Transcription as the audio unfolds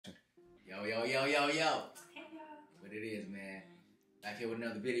Yo. Hey, y'all. What it is, man. Back here with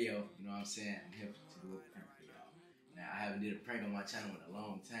another video. You know what I'm saying? I'm here to do a prank for y'all. Now, I haven't did a prank on my channel in a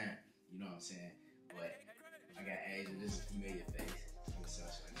long time. You know what I'm saying? But I got Asia. This is a familiar face. What's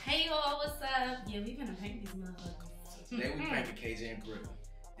up, son? Hey, y'all. What's up? Yeah, we gonna prank these motherfuckers. So today we pranking KJ and Brook.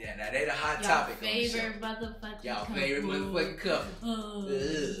 Yeah, now they the hot y'all topic favorite motherfucking y'all couple. favorite motherfucking couple. Oh.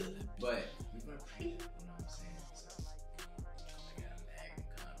 But we gonna prank them. You know what I'm saying? So I got a bag of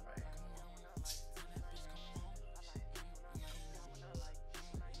gun right.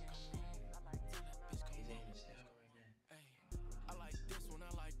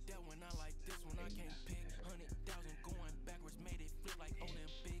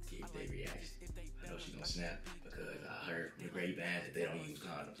 They reaction. I know she gonna snap because I heard the great bands that they don't use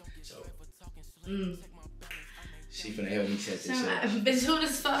condoms. So she finna help me set this up. Bitch, who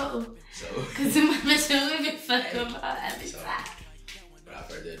this for? So Cause my bitch who we been fucking about every so, time.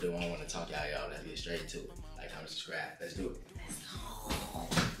 without further ado, I don't wanna talk y'all. Let's get straight to it. Like, comment, subscribe. Let's do it.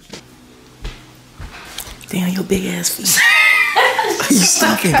 Damn, your big ass feet. You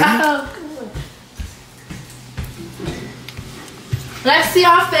stinking, girl. Let's see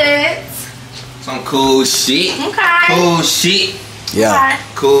our fits. Some cool shit. Okay. Cool shit. Yeah. Okay.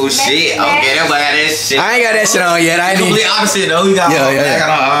 Cool shit. Okay, that boy got that shit. I ain't got that shit on yet. I need. Complete opposite though. We got Yeah. got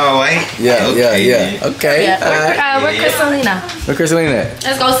all right. Yeah. Okay. Yeah. Where Christelina? Where Christelina at?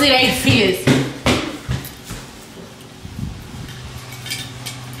 Let's go see their fits.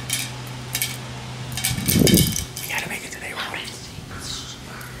 We gotta make it today, right?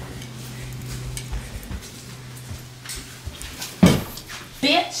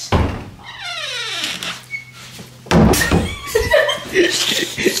 Bitch.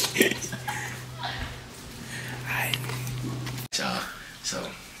 Alright. Y'all, so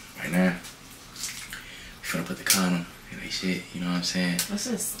right now, we finna put the condom in they shit, you know what I'm saying? What's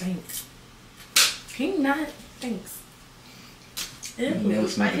this stink? Can you not? Thanks. You never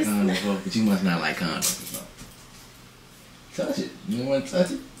smelled a condom before, but you must not like condoms before. Touch it. You don't want to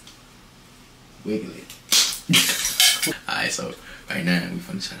touch it? Wiggle it. Alright, so right now, we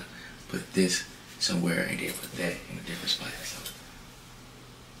finna try to put this somewhere and then put that in a different spot. So.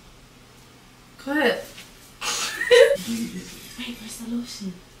 Go ahead. Give me this. Wait, where's the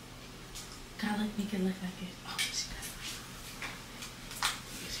lotion? God, like, make it look like it. Oh, she does.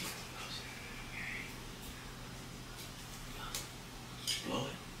 Blow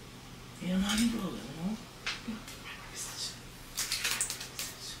it. Yeah, no, you blow it, you know?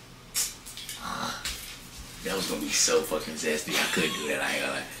 That was gonna be so fucking zesty. I couldn't do that. I ain't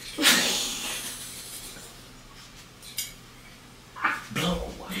gonna lie. Blow.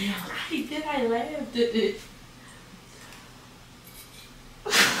 Why did I laugh at it?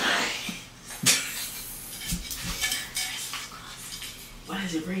 Why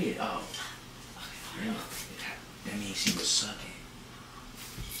is it red? Oh. That means she was sucking.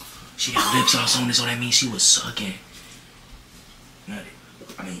 She had lip sauce on it, so that means she was sucking. Nutty.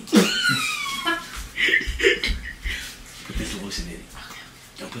 I mean. Put this lotion in it.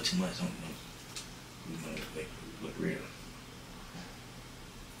 Don't put too much on it. You want to look real.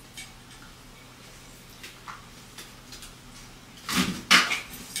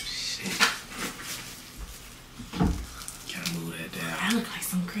 Shit. Gotta move that down. I look like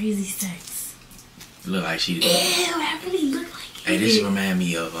some crazy sex. Look like she. Ew, I really look like Hey, it. this remind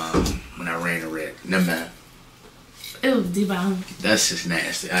me of when I ran the red. Never mind. Ew, DEBO. That's just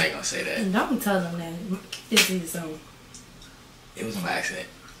nasty. I ain't gonna say that. Don't tell them that. It's his own. It was an accident.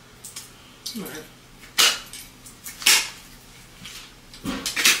 Right.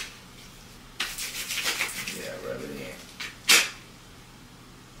 Yeah, rub it in.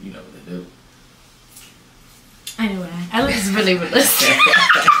 You know what to do. Anyway, I look really realistic.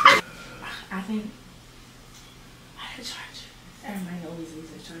 I think I had a charger. Everybody always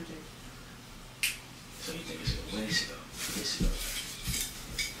needs a charger. So you think it's gonna where this go? This go.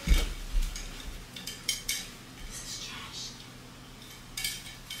 This is trash.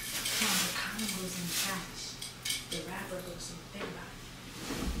 No, the condom goes in the trash. The wrapper goes in the thing about it.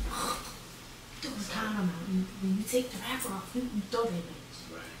 Throw the condom out. When you take the wrapper off, you throw that bitch.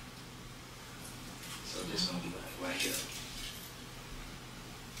 Right. So this gonna be like right here.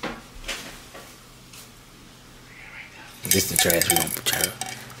 This the trash. We gonna try to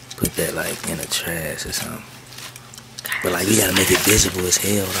put that like in the trash or something. But like we gotta make it visible as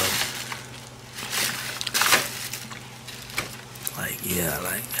hell though. Like yeah,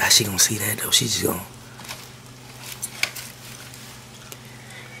 like how she gonna see that though? She just gonna.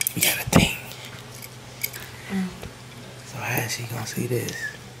 We got a thing. So how is she gonna see this?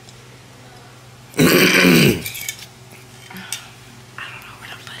 I don't know where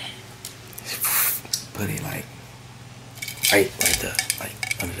to put it. put it like right there, like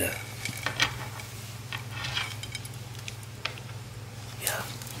under there. Yeah.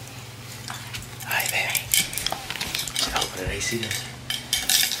 Alright, baby. Hopefully they see this.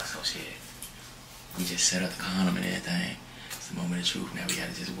 So shit. We just set up the condom and everything. It's the moment of truth. Now we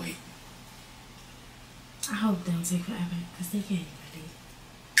gotta just wait. I hope they don't take forever, because they can't even do.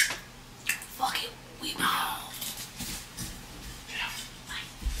 Fuck it, we know.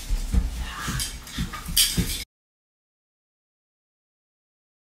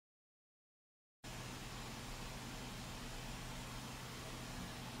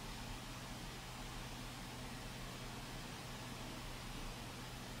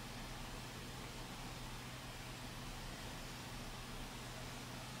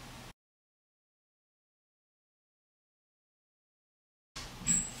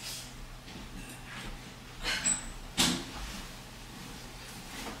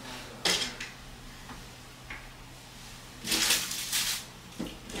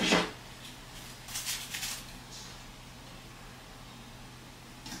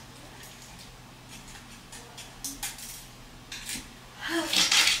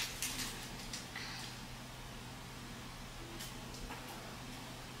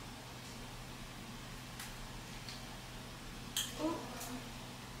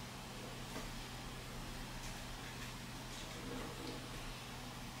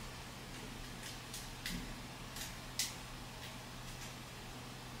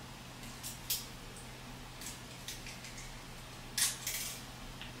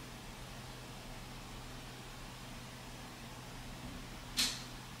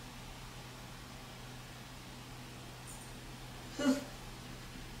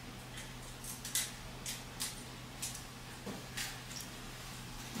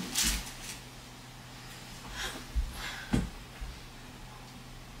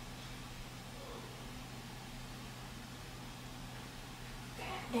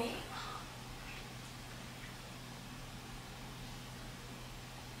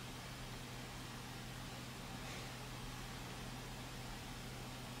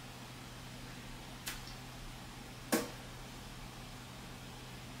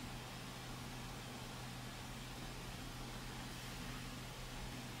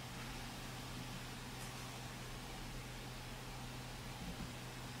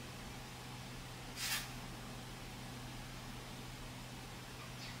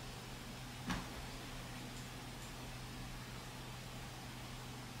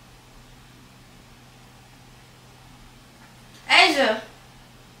 Asia!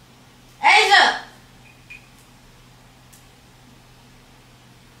 Asia!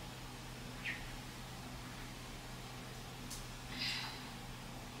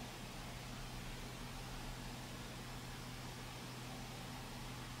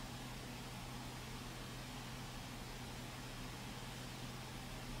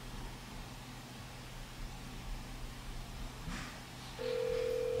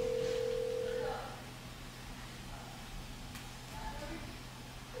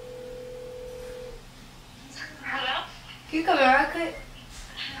 Can you come in real quick?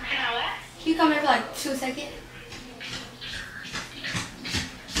 Can you come in for like 2 seconds?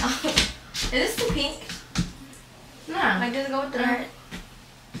 Is this too pink? No. Like, does it go with the red?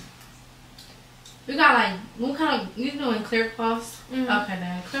 We got like, what kind of, you doing clear cloths? Okay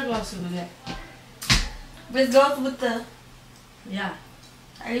then, clear cloths will do that. But it goes with the... Yeah.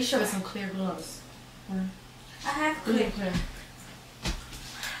 Are you sure? With some clear gloves. I have clear.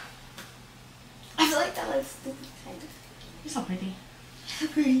 I feel like that looks stupid. You're so pretty. So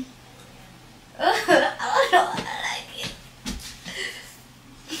pretty. I don't know, I like it.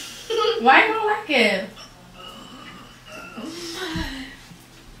 Why you don't like it?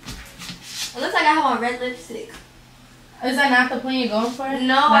 It looks like I have on red lipstick. Is that not the plan you're going for?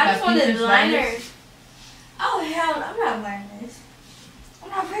 No, like I just wanted liners. Oh hell no, I'm not wearing this. I'm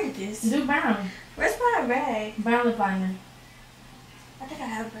not wearing this. Do brown. Where's my rag? Brown lip liner. I think I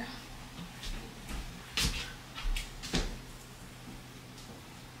have brown.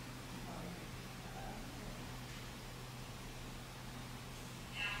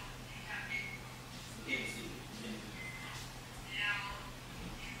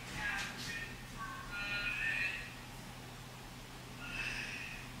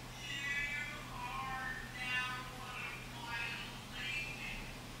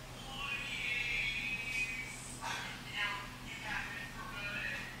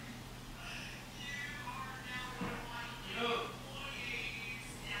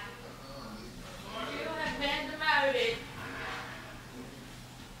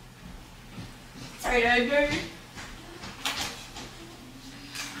 Sorry, Edgar.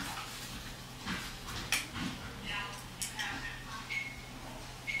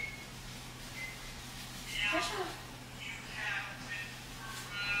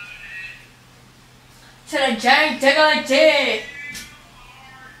 To the jank, take a legit.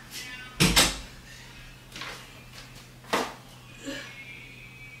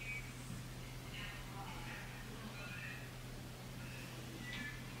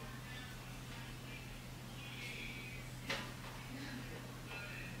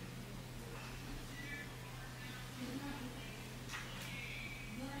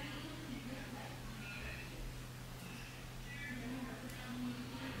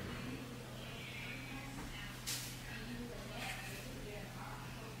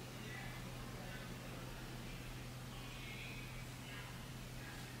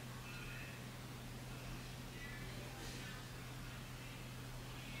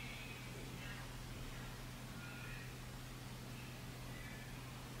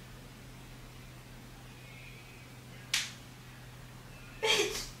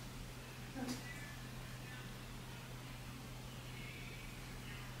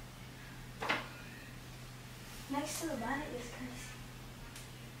 Next to the bonnet is crazy.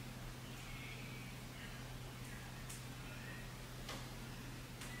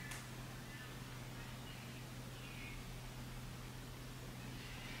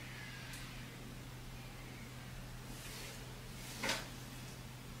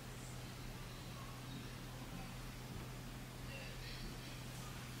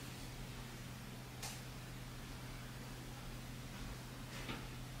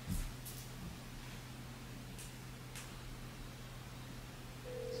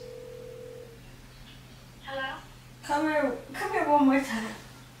 Come here one more time.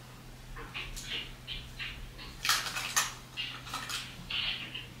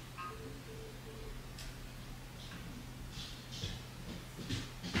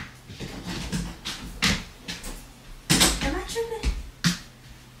 Am I tripping?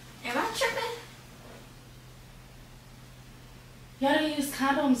 Am I tripping? Y'all don't use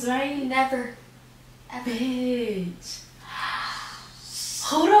condoms, right? Never. Ever. Bitch.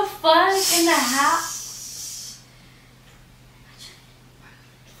 Who the fuck in the house?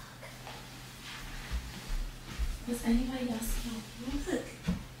 Does anybody else see? Look.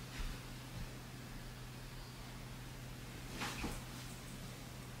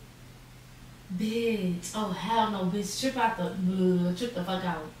 Bitch. Oh hell no, bitch. Trip the fuck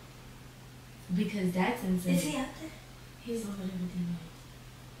out. Because that's insane. Is he out there? He's over there with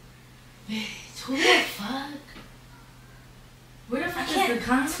you. Bitch, who the fuck? Where the fuck is the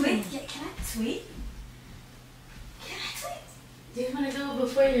condom? Tweet. Yeah, can I tweet? Can I tweet? Do you want to do it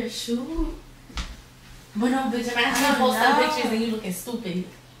before your shoot? But no, bitch, imagine you post some pictures and you looking stupid.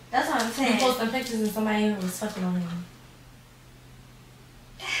 That's what I'm saying. You post some pictures and somebody was fucking on him.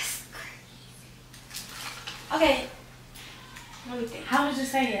 That's crazy. Okay. Let me think. How would you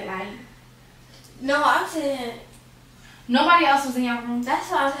say it? Like, no, I'm saying nobody else was in your room? that's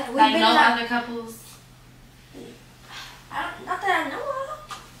what I'm saying. Like, no other couples? Not that I know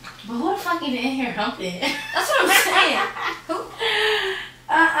of. But who the fuck even in here humping? That's what I'm saying. Who?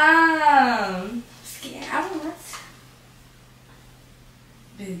 Scared. I don't know.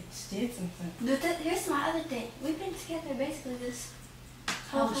 Bitch, did something. But here's my other thing. We've been together basically this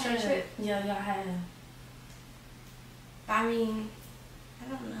whole trip. Yeah, y'all have. I mean, I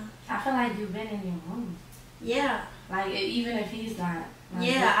don't know. I feel like you've been in your room. Yeah. Like, even if he's not. Like,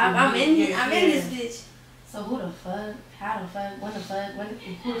 yeah, I'm in this bitch. So who the fuck? How the fuck? When the fuck? When?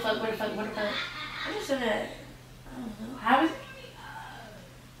 Who the fuck? Where the fuck? Where the fuck? I'm just gonna. I don't know. How is?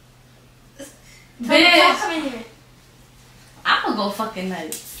 Bitch, come in here. I'ma go fucking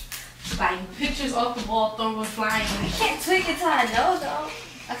nuts. Like pictures off the wall, throwing flying. I can't tweak it till I know though.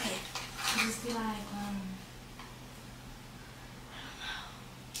 Okay. Just be like,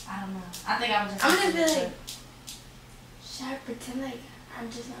 I don't know. I think I was just. I'm gonna be like, should I pretend like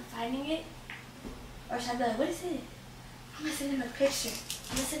I'm just not finding it? Or should I be like, what is it? I'm gonna send him a picture.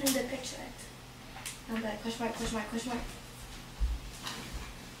 I'm gonna send him the picture. I'm gonna be like, question mark, question mark, question mark.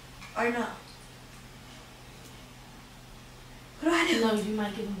 Or no. What do I do? No, you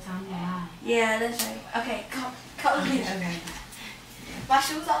might give him time to lie. Yeah, that's right. Okay, come Okay, okay. My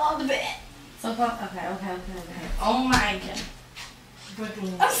shoes all on the bed. So, okay. Oh my god.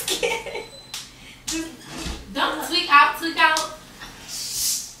 Brooklyn. I'm scared. Don't tweak out.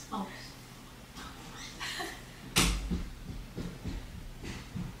 Oh.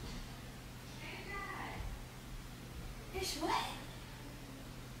 Bitch, what?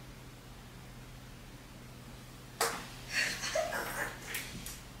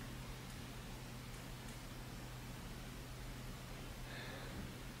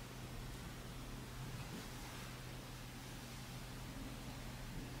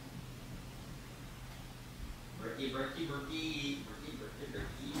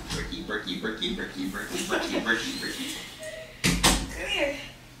 Berkey. Come here.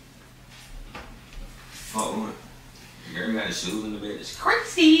 Oh, girl got his shoes in the bed. It's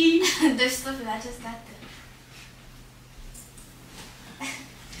crazy. They're slipping. I just got them.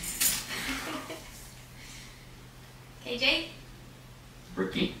 KJ?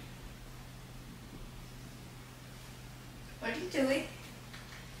 Brookie. What are you doing?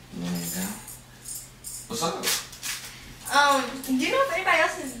 What's up? Do you know if anybody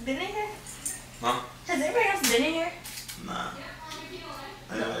else has been in here? Huh? Has anybody else been in here? Nah.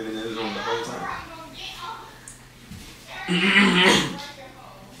 I haven't been in this room the whole time.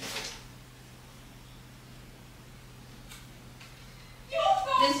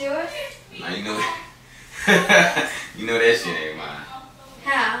 This yours? Nah, you know that. You know that shit ain't mine.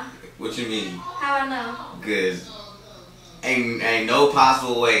 How? What you mean? How I know? Cause ain't no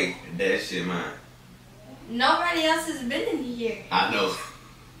possible way that shit mine. Nobody else has been in here. I know.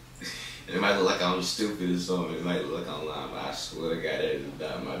 It might look like I'm stupid or something. It might look like I'm lying, but I swear to God, that is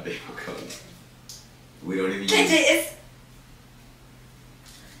not my DEBO code. We don't even use.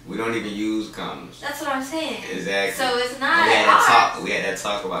 We don't even use condoms. That's what I'm saying. Exactly. So it's not. We had that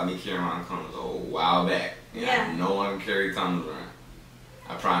talk about me carrying around condoms a while back. Yeah. No one carry condoms around.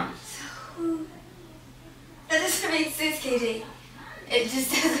 I promise. So, that doesn't make sense, KJ. It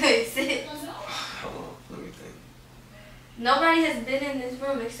just doesn't make sense. Hold on, let me think. Nobody has been in this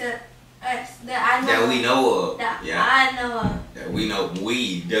room except us that I know. That we know of. That yeah. I know of. That we know.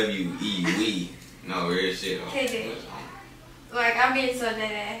 We. W-E. We. No real shit. KJ. Like, I'm being so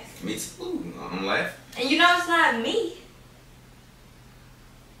dead ass. Me too. I'm laughing. And you know it's not me.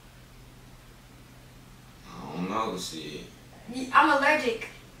 I don't know. Shit. I'm allergic.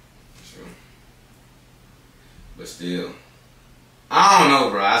 True. But still. I don't know,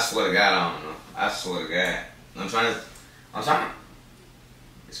 bro. I swear to God, I don't know. I swear to God. I'm trying.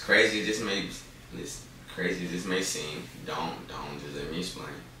 It's crazy. It's crazy. This may seem. Don't. Just let me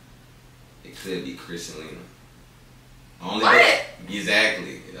explain. It could be Chris and Lena. Only what?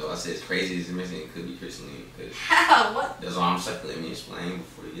 Exactly. You know, I said it's crazy as it may seem. It could be Chris and Lena. How? What? That's all I'm saying. Let me explain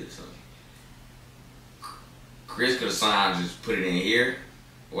before you get to something. Chris could have somehow just put it in here.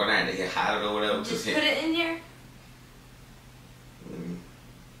 Or not to get hide it or whatever. Just put it in here? Let me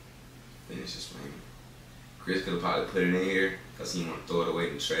finish explaining. Chris could have probably put it in here because he want to throw it away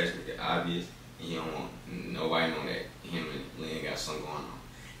in the trash, make it obvious, and he don't want nobody know that him and Lynn got something going on.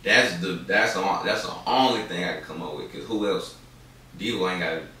 That's the only thing I can come up with. Cause who else? DEBO ain't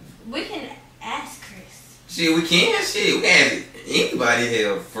got it. We can ask Chris. Shit, we can. Shit, we can ask anybody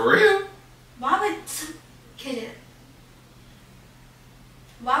here for real. Why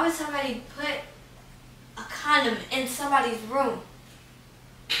would somebody put a condom in somebody's room?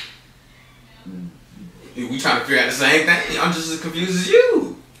 We trying to figure out the same thing. I'm just as confused as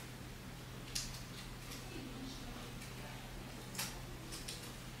you.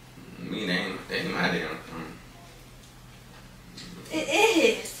 Me, they ain't my damn thing. It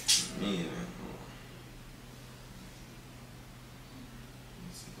is. Me, man.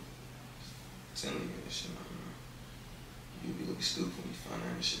 Tell me that shit, man. You be looking stupid when you find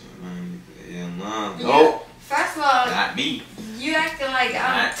out this shit, man. Hell no. No. First of all, not me. You acting like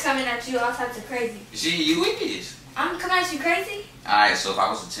I'm coming at you all types of crazy. Shit, you is. I'm coming at you crazy? Alright, so if I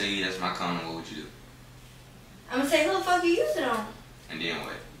was to tell you that's my condom, what would you do? I'm gonna say, who the fuck you use it on? And then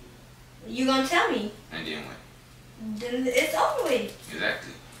what? You gonna tell me? And then what? Then it's over with.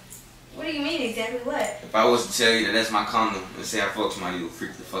 Exactly. What do you mean exactly what? If I was to tell you that that's my condom and say I fuck somebody, you would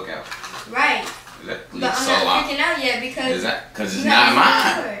freak the fuck out. Right. Exactly. But I'm not freaking out yet because it's not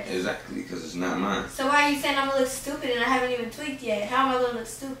mine. Exactly, because it's not mine. So why are you saying I'm gonna look stupid and I haven't even tweaked yet? How am I gonna look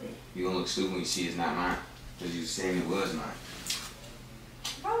stupid? You gonna look stupid when you see it's not mine. Because you saying it was mine.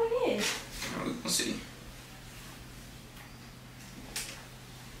 Probably it is. We're gonna see.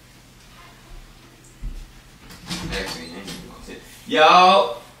 Actually, ain't even gonna see. Yo!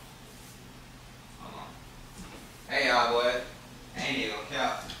 Hold on. Hey y'all boys. Ain't even gonna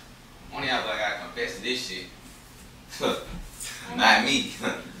count. One of y'all boys gotta confess to this shit. Not me.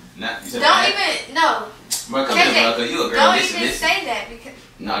 Not you. Don't even, no. Bro, come here, bro, 'cause you a girl. Don't even say that because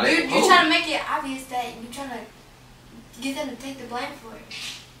you're trying to make it obvious that you're trying to get them to take the blame for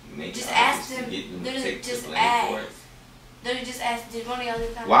it. Just ask them. Literally just ask. Literally just ask. Did one of y'all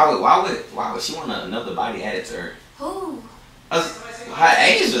live down? Why would she want another body added to her? Who? Her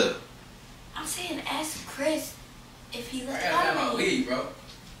Asia. I'm saying ask Chris if he looked at me. I gotta leave, bro.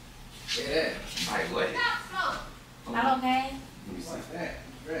 Yeah. Alright, what? Not okay. Like that.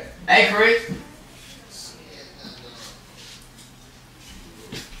 Right. Hey, Chris.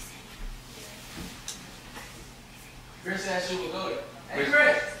 Chris asked you to go there. Hey,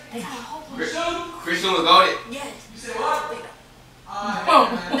 Chris. Christian was goated? Yes. You said what?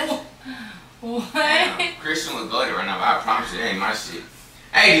 What? Christian was goated right now, but I promise you, that ain't my shit.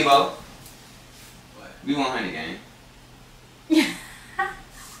 Hey, DEBO. What? We 100 game.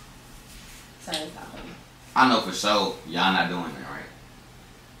 Sorry, it's not funny. I know for sure y'all not doing that, right?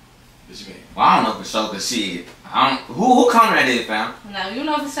 What you mean? Well, I don't know for sure, cause shit, I don't. Who comment that did, fam? No, you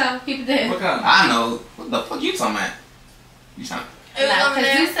know for sure. Keep it there. What comment? I know. What the fuck you talking about? You trying? Nah,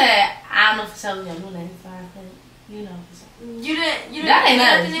 cause you said I don't know for sure. You don't know that. You know for sure. You didn't. That ain't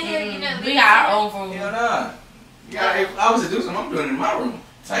nothing nothing. in here. You didn't. We got our own room. Hell nah. If I was to do something, I'm doing it in my room.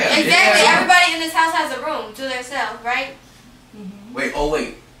 Exactly. Yeah. Everybody in this house has a room to themselves, right? Wait. Oh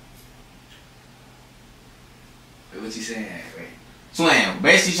wait. Wait, what you saying? Wait. Swam.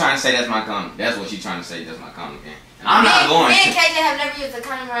 Basically trying to say that's my comment. That's what she's trying to say. That's my comment, man. And I'm not going. Me and KJ have never used a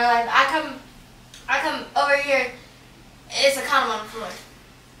condom in our life. I come over here. It's a condom on the floor,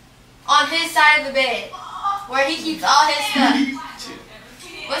 on his side of the bed, where he keeps all his stuff.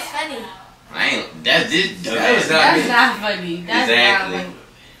 What's funny? I ain't. That's it. That's not funny. That's Exactly. not funny.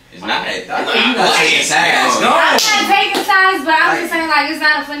 It's not. I know you not taking sides. I'm not taking sides, but I'm just saying like it's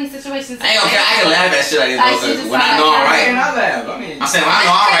not a funny situation. I ain't okay. I can laugh at shit like Like, this she though. When just I like know I'm that. right. I laugh. I mean, I'm saying when I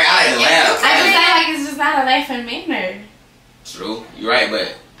know I'm right, I like to laugh. I just say like it's just not a laughing manner. True. You're right,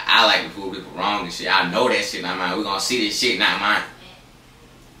 but I like to prove people wrong and shit. I know that shit not mine. We're gonna see this shit not mine.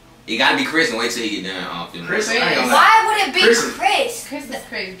 It gotta be Chris and wait till he get done filming. Chris, I ain't gonna lie. Why would it be Chris. Chris? Chris is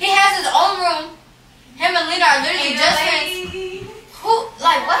crazy. He has his own room. Him and Lena are literally just friends. Who?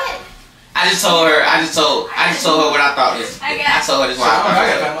 Like what? I just told her what I thought this. I told her this what I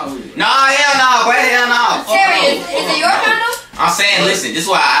thought. No, hell no, boy, hell no. Terry, is it your condom? I'm saying, listen, this is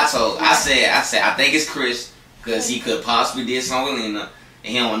why I said, I think it's Chris, because he could possibly did something with Lena,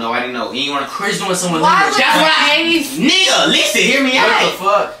 and he don't want nobody to know. He ain't want Chris doing something with Lena. That's what nigga, listen, hear me out. What the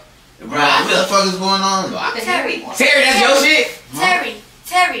fuck? Bro, What the fuck is going on? Terry, that's your shit? Terry.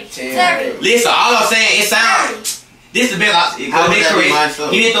 Listen, all I'm saying, it sounds. This is the best. How would that be my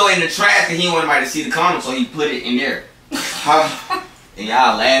fault? He didn't throw it in the trash because he didn't want anybody to see the condom, so he put it in there. And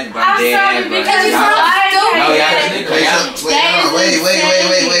y'all laughing about I'm that. sorry because he's so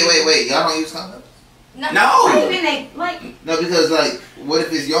Wait. Y'all don't use condoms? No. No, because like, what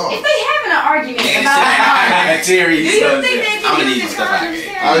if it's y'all? If they having an argument Yeah, about Terry, do you think they I'm gonna can need use the stuff out condoms?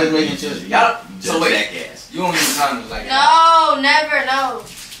 here. I was making sure. Y'all, So jackass. you don't use condoms like that. No, never, no.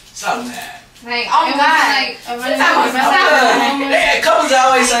 Stop that. Like, Oh, it God. wasn't like a Couples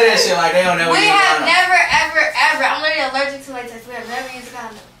always say that shit like they don't never We use have condoms. never, ever. I'm literally allergic to latex. We have never used a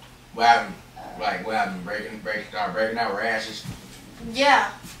condom. What happened? Like, what happened? Breaking out rashes. Yeah.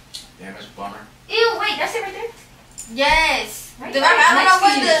 Damn, that's a bummer. Ew, wait, that's it right there? Yes. Right, I don't know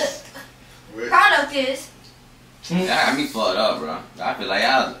what next the product is. That got me fucked up, bro. I feel like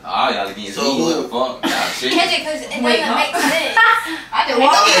all y'all against So me. who- What the fuck? Y'all shit. Catch it because it doesn't Wait, make sense. I just Okay,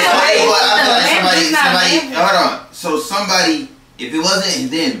 walked so away. I feel like somebody, hold on. So somebody, if it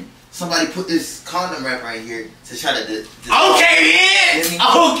wasn't them, somebody put this condom wrap right here to try to. Okay then.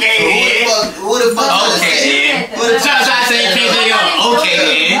 Okay then. Who the fuck? Okay then. Try to say KJ on. Okay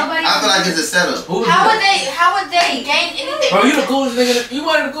then. I feel like it's a setup. How would they gain anything? Bro, you the coolest nigga. You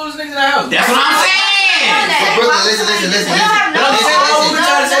one of the coolest niggas in the house. That's what I'm saying. But Brooklyn, listen. We don't have no. Why would we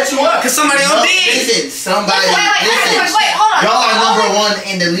try to set you up? Cause somebody on dick. Listen, somebody. Wait, hold on. Y'all are number one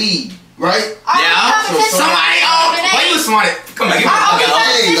in the league, right? Yeah. Somebody on. Why you smart? Come on, give me a fucking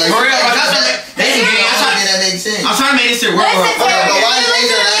Hey, like, For real, that makes sense. I'm trying to make this shit work. Listen, But Terry, why is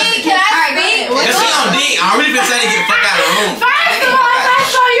Asia laughing? can I speak? If she on dick, I'm really been saying to get the fuck out of the room. First of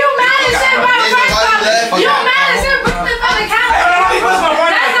all, you mad as shit, bro. Ain't nobody laughing. You mad as shit, Brooklyn for the couch.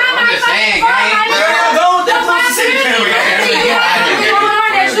 That's not my I'm just saying, gang.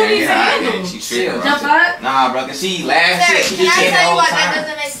 She tripping. The fuck? Nah, bro, cause she laughs Terry, shit. She can just I said the tell you whole what? That time.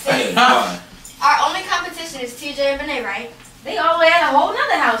 doesn't make sense. Hey, Our only competition is TJ and Benet, right? They all the way at a whole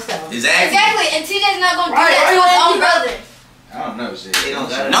nother house though. Exactly. Exactly, and TJ's not gonna do that to his own brother. I don't know, shit.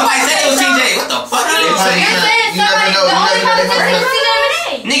 Nobody said it was TJ. What the fuck? You're saying You never somebody, know. the You only never know. competition is TJ and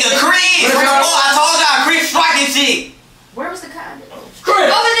Benet. Nigga, Chris. Oh, I told y'all, Chris striking shit. Where was the condom?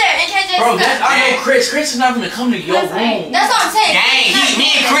 Chris! Over there in KJ's Bro, stuff. I know Chris. Chris is not gonna come to your room. That's what I'm saying. Gang, me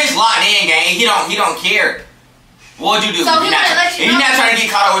and Chris locked in, gang. He don't care. What would you do? So he wouldn't let you If you're know. not trying to get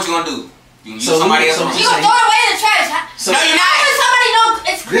caught up, what you gonna do? You use So somebody who- else. You gonna throw it away in the trash. No, you're not. How would somebody know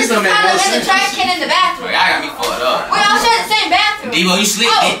it's Chris's don't make no condom in the sense. trash can in the Bro, bathroom? y'all got me fucked up. We all share the same bathroom. DEBO, you sleep.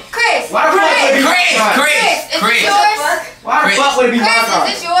 Oh, Chris. Why the fuck would it be my car? Chris, is this Chris. yours? Why the fuck would it be my Chris, car?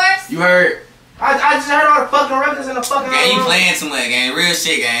 is this yours? You heard? I just heard all the fucking records in the fucking Gang, you room. playing too much, gang. Real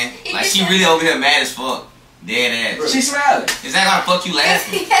shit, gang. Like, she really over here mad as fuck. Dead ass. She smiling. Is that gonna fuck you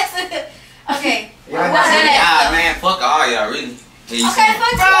laughing? Yes. Okay. Man, fuck all y'all, really. Okay,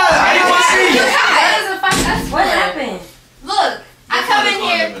 fuck you. What happened? Look, I come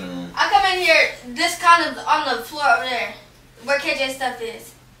in here, this condom's on the floor over there, where KJ's stuff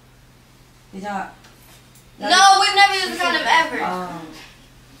is. Did y'all? No, we've never used the condom ever.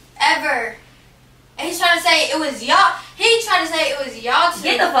 Ever. And he's trying to say it was y'all. He tried to say it was y'all too.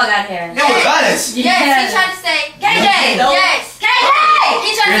 Get the fuck out of here. It was us. Yes, he tried to say KJ. Yes. KJ. He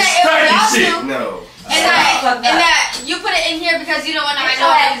tried to say it was y'all too. No. And that you put it in here because you don't want to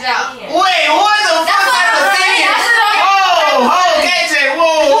know it was out. Wait, what the fuck? KJ,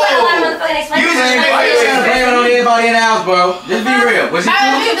 whoa. You just blame it on everybody in the house, bro. Just be real. Was he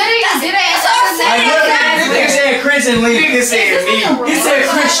cool? Nigga said Chris and Lee. Nigga said me. He said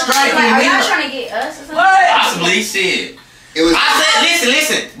Chris striking me. Are y'all trying to get us or something? What? Possibly shit. It was. I said,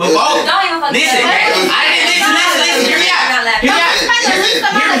 listen. But both. Don't even fucking Listen. I didn't listen. Hear me out.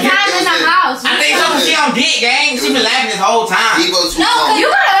 I think so because she on dick, gang. She been laughing this whole time. DEBO too No, long. you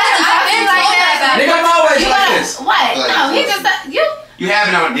gotta let him talk like that. Nigga, I'm always like this. What? No, he just you. You have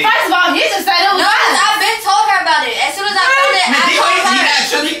it on dick. First of all, he just said it was. No, I've been told her about it. As soon as I found it, I told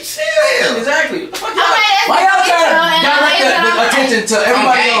her. Exactly. Why y'all trying to direct the attention to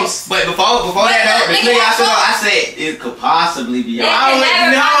everybody else? But before that though, the thing I said it could possibly be. I would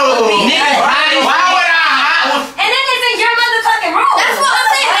know. Why would I? And then it's in your motherfucking room. That's what I'm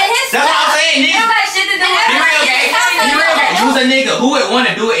saying. That's what I'm saying, You nigga. don't got shit to do. Be real, gang. Be real, gang. Who's a nigga who would want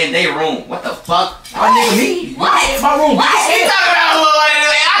to do it in their room? What the fuck? My nigga, me. What? My room. What? He talking about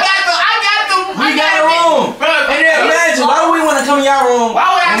We got a room. And then imagine, why do we want to come in y'all room? Why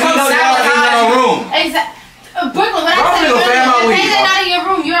would I come in your room? Exactly. Brooklyn, when I Bro, said nigga, fam out with you, you're bro. not in your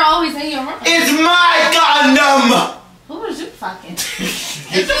room, you're always in your room. It's my condom. Who was you fucking?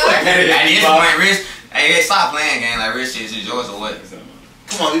 At this point, Rich, hey, stop playing, gang. Like, Rich shit is yours or what?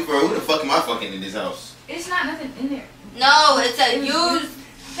 Come on, bro. Who the fuck am I fucking in this house? It's not nothing in there. No, it's a used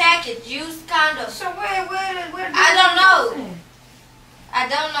package, used condom. So where I don't know. I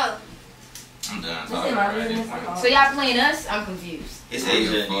don't know. I'm done This talking ain't my about business. it. So y'all playing us? I'm confused. It's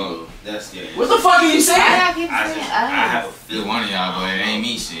Asia and DEBO. That's scary. What the fuck are you saying? I keep I saying have a Either feeling. one of y'all, but it ain't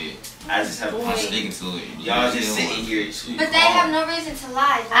me shit. I just have a I'm feeling. sticking to it. Y'all just sitting here. But they have no reason to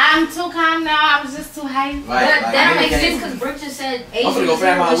lie. I'm too calm now. I was just too hyped. Right, That like, makes nigga sense can't- because Brooke just said I'm finna go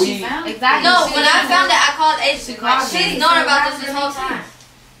find my weed. Exactly. No, when I found it, I called Asia. called She's me. known about this whole time.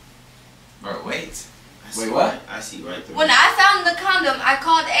 Bro, wait. Wait, what? I see right through. When I found the condom, I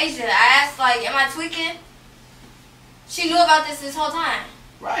called Asia. I asked, like, am I tweaking? She knew about this whole time.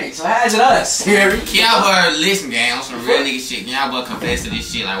 Right, so how's it us? Harry? Can y'all but listen, gang, on some real nigga shit. Can y'all but confess to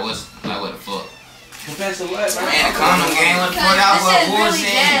this shit? Like, what the fuck? Confess to what, bro? Man, the condom gang, what the fuck y'all Because but this shit is really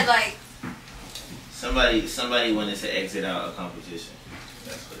bullshit? dead, like. Somebody wanted to exit out a competition.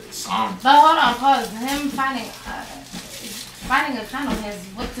 That's what it is. Some. But hold on, pause. Him finding a condom has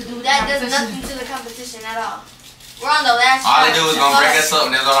what to do with That the does competition. nothing to the competition at all. We're on the last All they round. do is gonna break us up,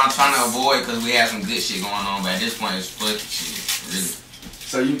 and that's what I'm trying to avoid, because we have some good shit going on, but at this point, it's fuck shit. Really.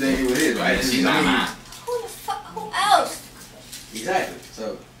 So you think it was his, right? That shit not mine. Who the fuck? Who else? Exactly.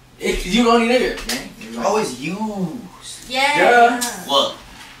 So, you the only nigga, man. Oh, it's used. Yeah. Look,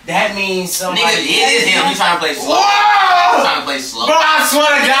 that means somebody. Nigga, it is him. He trying to play slow. Whoa! He trying to play slow. Bro, I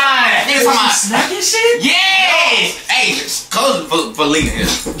swear to God. Nigga talking about snacking shit? yes. Hey, close for leaving here.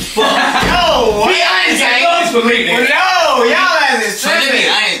 Yo, Be honest, gang. No, y'all guys is So let me be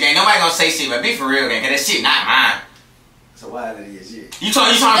tripping. honest, gang. Nobody gonna say shit, but be for real, gang. Cause that shit not mine. So why is it your shit? You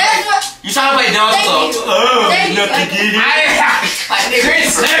trying to play dumb Thank so. you. Thank you. I didn't like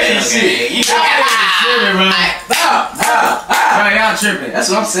Chris shit. You Bro, y'all tripping. That's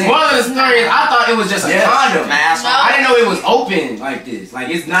what I'm saying. One of the stories, I thought it was just a condom. Man, No. I didn't know it was open like this. Like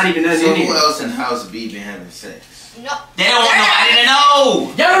it's not even nothing So in who here. else in house B been having sex? No. they don't want nobody to know.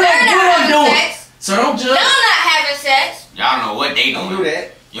 Y'all don't They're know not what I'm having doing. sex. So don't They're judge. not having sex. Y'all don't know what they Don't doing. do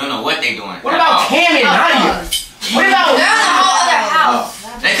that. You don't know what they doing. What about Cam and Nadia? What about? They're in a whole other house.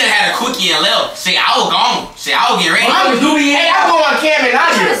 They could have had a quickie and left. See, I was gone. See, I was getting ready. I'm a doobie. Hey, I'm going Cam and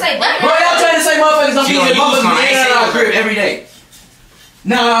Nadia. Bro, y'all trying to say motherfuckers don't She be gonna use motherfuckers my be in name, and out of say crib every day.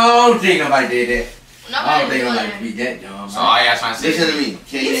 No, I don't think nobody did that. I don't Nobody think doing nobody it. be that dumb. So all y'all trying to say Listen to me.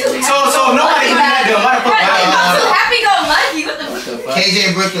 KJ and So nobody can do that though. Why the fuck? Happy go lucky. What the What the fuck? KJ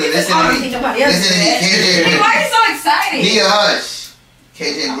and Brooklyn, listen to me. Listen to me. KJ and Why Brooklyn. are you so excited? Nia, hush.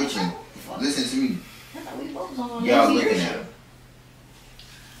 KJ and Brooklyn, listen to me. Y'all looking at her.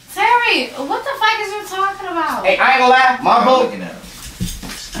 Terry, what the fuck is you talking about? Hey, I ain't gonna lie. My Y'all vote. looking at her.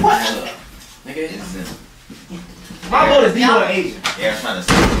 Nigga, It's them. My vote is DEBO and Asia. They're trying to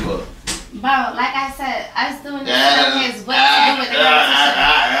set you up. Bro, like I said, I was doing this podcast. What to do with the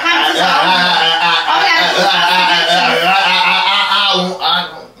conversation? I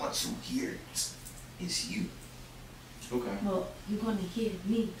don't want to hear it. It's you. Okay. Well, you're going to hear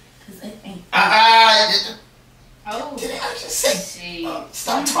me, because it ain't. Oh. Did I just say?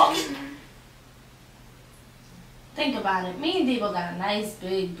 Stop talking. Think about it. Me and DEBO got a nice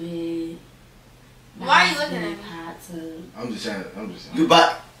big bed. Why are you looking at me? Hot tub. I'm just saying. You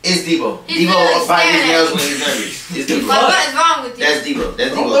but it's DEBO. He's DEBO bites his staring nails at when he's nervous. It's DEBO. Like, what is wrong with you? That's DEBO.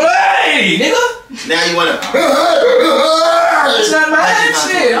 That's DEBO. Hey, nigga. Now you wanna. It's not my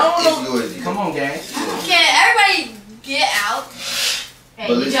shit. I don't know. It's yours, DEBO. Come on, gang. Can everybody get out? Hey,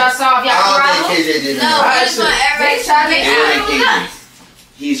 But did listen, y'all solve y'all I don't problem? think KJ did No, that. we just want everybody to get It wasn't out. KJ.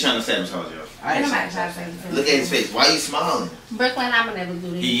 He's trying to sabotage y'all. Look at his face. Why are you smiling? Brooklyn, I'm gonna never do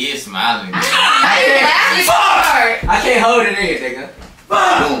this. He is smiling. Fuck! I can't hold it in, nigga.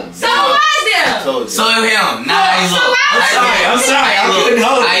 Boom. So was him. I told you. So him. Now how you look? I'm sorry. I couldn't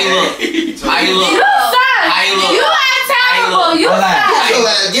hold How you look? How you look? You suck. How you look? You are terrible. You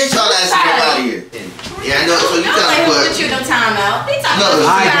suck. Get y'all ass out of here. Yeah, I know. So you I'm gotta like, put. with you no time out. He talking No,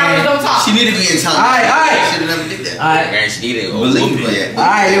 about 2 hours, don't talk. she need to be in time. Alright. Should have never did that. Gang, she need it. Believe me. Yeah.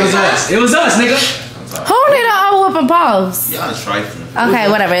 Alright, it was us. It was us, nigga. Who need a whooping pause? Y'all trifling. Okay,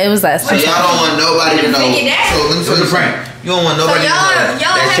 whatever. It was us. So y'all don't want nobody to know. Figure that. So let me tell you something. You don't want nobody to know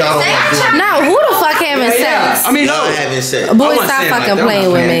y'all that y'all don't having want to do. No, who the fuck having sex? I mean, no. Y'all having sex. Boy, stop fucking playing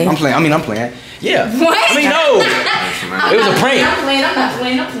with me. I'm playing. I'm playing. Yeah. What? I mean, no. It was a prank.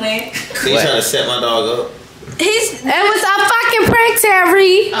 I'm playing. So you trying to set my dog up? It was a fucking prank,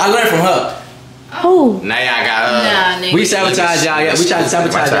 Terry. I learned from her. Who? Now y'all got Nah, nigga. We sabotaged y'all. We tried to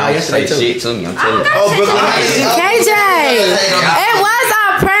sabotage y'all yesterday too. shit to me. I'm telling you. Oh, Brooklyn. KJ. It was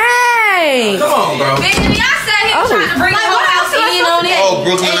a prank. Come on, bro. Baby, I said he was trying to bring the whole house in on it. Oh,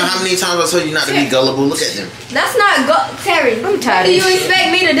 Brooklyn, how many times I told you not to be gullible? Look at them. That's not Terry. I'm tired What of do you this shit.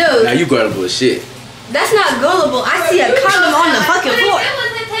 expect me to do? Now you gullible as shit. That's not gullible. I see a condom on the fucking floor.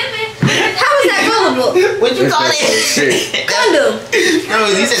 How is that gullible? What'd you call Shit. it? Condom. No,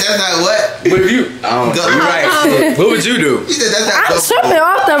 he said that's not what. What if you? You're right. What would you do? He said that's not I'm gullible. tripping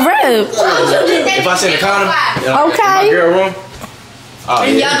off the rip. If I send a condom in Okay. my girl room, oh,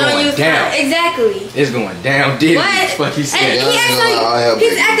 And yeah, y'all it's gonna going use down. exactly. It's going down. Did What? fuck he And said? he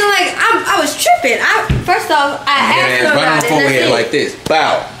he's acting like I was tripping. First off, I asked Right him on about the it. forehead That's like it. this.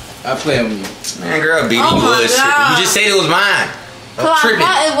 Bow. I play with you. Man, girl, beat Oh you my was God. tripping. You just said it was mine. So I tripping.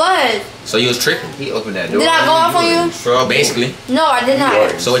 thought it was. So you was tripping. He opened that door. Did I go off on you? Sure, basically. No, I did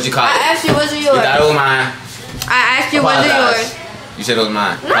not. So what you call I it? asked you, was it You yours? thought it was mine. I asked you, was it yours? Apologize. You said it was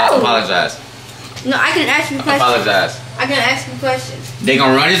mine. No. Apologize. No, I can ask you questions. Apologize. I can ask you questions. They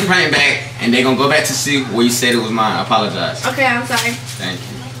gonna run this prank back and they gonna go back to see where you said it was mine. Apologize. Okay, I'm sorry. Thank you.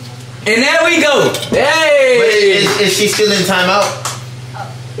 And there we go. But Hey. is she still in timeout?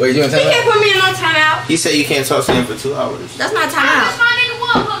 Wait, you want He to can't put me in no timeout. He said you can't talk to him for 2 hours. That's not timeout. my nigga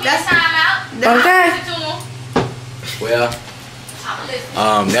will put me That's time out. Okay. Well,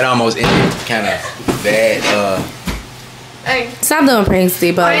 that almost ended kind of bad. Hey. Stop doing pranks,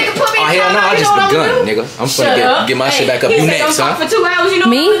 DEBO. Or you can put me Oh in hell no, timeout. I You just know what I'm begun, gonna do? nigga. I'm finna get my shit back up. You next, Talk son. for 2 hours. You know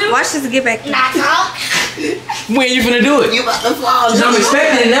Me? what I'm gonna do? Watch this get back. Not talk. When you finna do it? You about to fall. I'm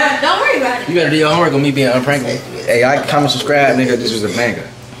expecting that. Don't worry about it. You better do your homework on me being unprankable. Hey, I comment, subscribe, nigga. This was a banger.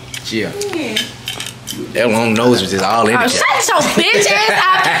 Yeah. That long nose was just all in Oh, the shut your bitch ass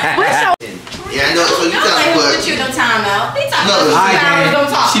up. What's your Yeah, I know. So you I'm gotta like, put. with you no timeout. He talking No, about 2 hours. Don't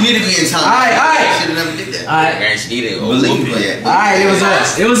talk. She need to be in time. Alright. Should have never did that. Alright. Gang, she need it. Believe me. Yeah. Alright, it was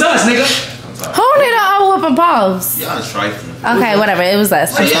us. It was us, nigga. Who need a whooping pause? Y'all trifling. Okay, whatever. It was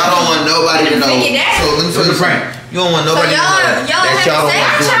us. So y'all don't want nobody to know. Figure that. So let me tell you something. You don't want nobody to know that y'all don't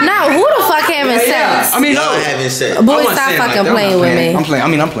want to do. No, who the fuck having sex? I mean, no. Y'all having sex. Boy, stop fucking playing with me. I'm playing.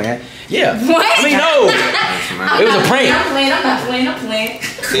 Yeah. What? I mean, no. It was a prank. I'm playing.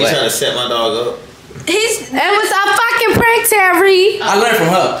 So you trying to set my dog up? It was a fucking prank, Terry. I learned from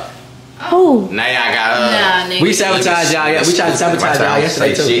her. Who? Now y'all got Nah, nigga. We sabotaged y'all. We tried to sabotage y'all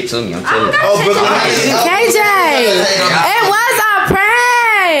yesterday too. shit to me. I'm telling you. Oh, Brooklyn. KJ. It was a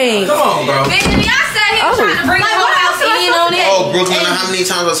prank. Come on, bro. Baby, I said he was trying to bring the whole house in on it. Oh, Brooklyn, how many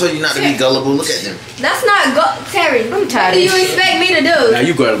times I told you not to be gullible? Look at them. That's not Terry. I'm tired What do of you this shit. expect me to do? Now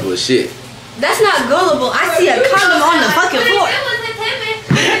you gullible as shit. That's not gullible. I see a condom on the fucking floor.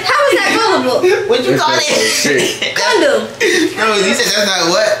 How is that gullible? What'd you call Shit. it? Condom. No, he said that's not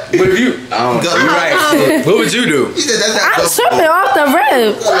what. What if you? You're right. What would you do? He said that's not I'm gullible. tripping off the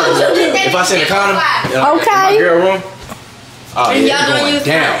rip. If I send a condom in Okay. my girl room, Oh, and yeah, y'all it's going don't use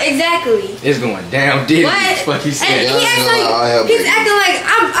down. Exactly. It's going down, did What? Fuck he said. And he's acting like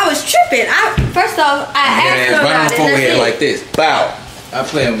I was tripping. First off, I asked him right on about the it. forehead That's like this. Bow. I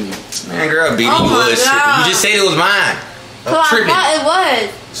play with you. Man, girl, BD Oh my was tripping. God. You just said it was mine. So I tripping. thought it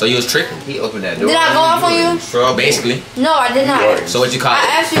was. So you was tripping. He opened that door. Did I go off on you? Sure, basically. No, I did not. So what you call it?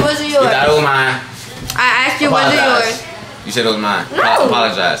 I asked you, was it You yours? thought it was mine. I asked you, was it yours? You said it was mine. No.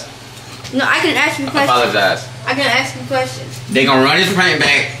 Apologize. No, I can ask you questions. Apologize. I can ask you questions. They gonna run this prank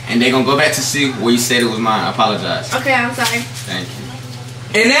back and they gonna go back to see where you said it was mine. Apologize. Okay, I'm sorry. Thank you.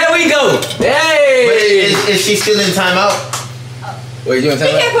 And there we go. Hey! Is she still in timeout? Wait, you in He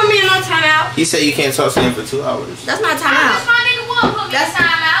timeout? can't put me in no timeout. He said you can't talk to him for 2 hours. That's not timeout. My nigga will put me in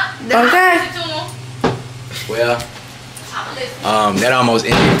time out. Okay. Well, that almost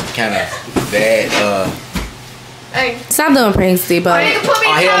ended kind of bad. Hey. Stop doing pranks, DEBO. Oh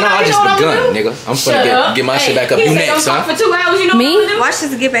hell no, I just begun, nigga. I'm finna get my shit back up. You next, son. For 2 hours, you know Me? what to do? Watch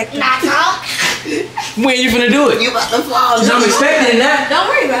this get back. When you finna do it? You about to fall. I'm expecting that. Don't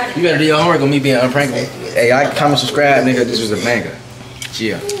worry about it. You better do your homework on me being unprankable. Hey, like, comment, subscribe, nigga. This was a banger.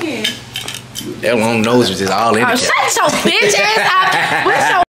 Chill. That long nose was just all in the Oh, shut your bitch ass up. What's your